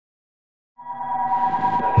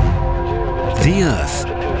The Earth,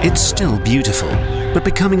 it's still beautiful, but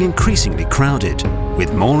becoming increasingly crowded,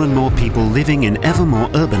 with more and more people living in ever more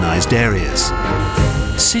urbanized areas.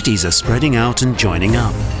 Cities are spreading out and joining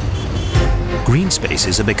up. Green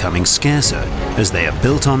spaces are becoming scarcer as they are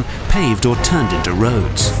built on, paved or turned into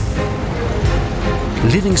roads.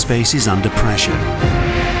 Living space is under pressure.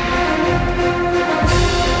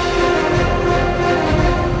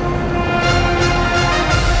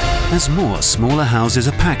 As more smaller houses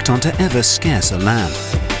are packed onto ever scarcer land.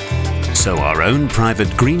 So our own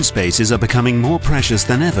private green spaces are becoming more precious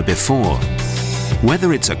than ever before,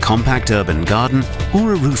 whether it's a compact urban garden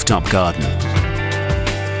or a rooftop garden.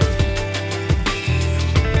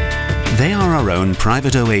 They are our own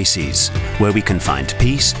private oases, where we can find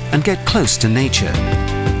peace and get close to nature.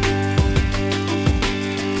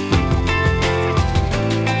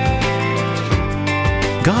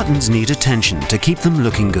 Gardens need attention to keep them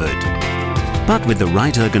looking good. But with the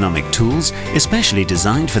right ergonomic tools, especially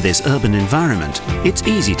designed for this urban environment, it's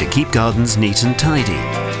easy to keep gardens neat and tidy.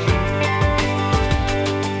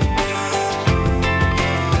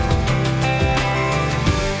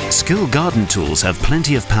 Skil garden tools have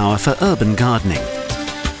plenty of power for urban gardening.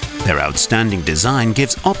 Their outstanding design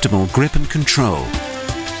gives optimal grip and control.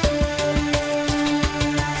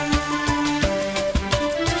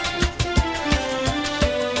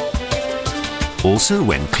 Also,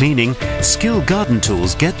 when cleaning, Skil garden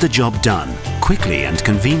tools get the job done, quickly and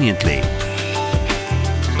conveniently.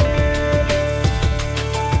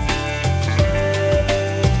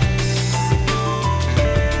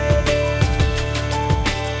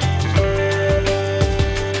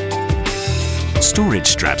 Storage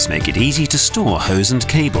straps make it easy to store hose and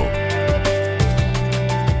cable.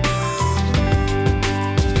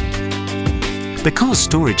 Because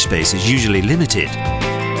storage space is usually limited,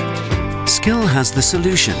 Skil has the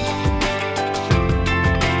solution.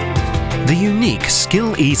 The unique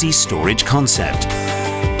Skil Easy storage concept,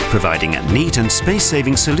 providing a neat and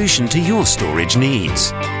space-saving solution to your storage needs.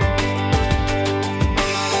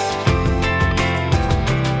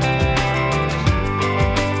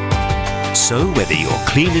 So whether you're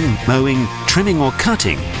cleaning, mowing, trimming or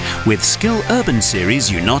cutting, with Skil Urban Series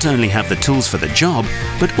you not only have the tools for the job,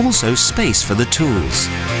 but also space for the tools,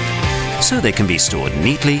 so they can be stored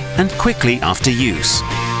neatly and quickly after use.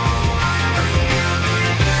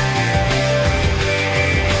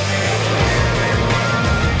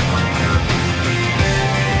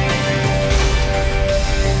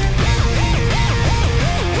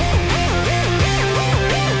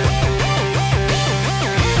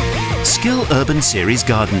 Skil Urban Series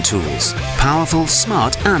garden tools. Powerful,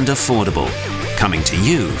 smart and affordable. Coming to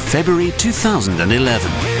you February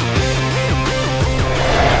 2011.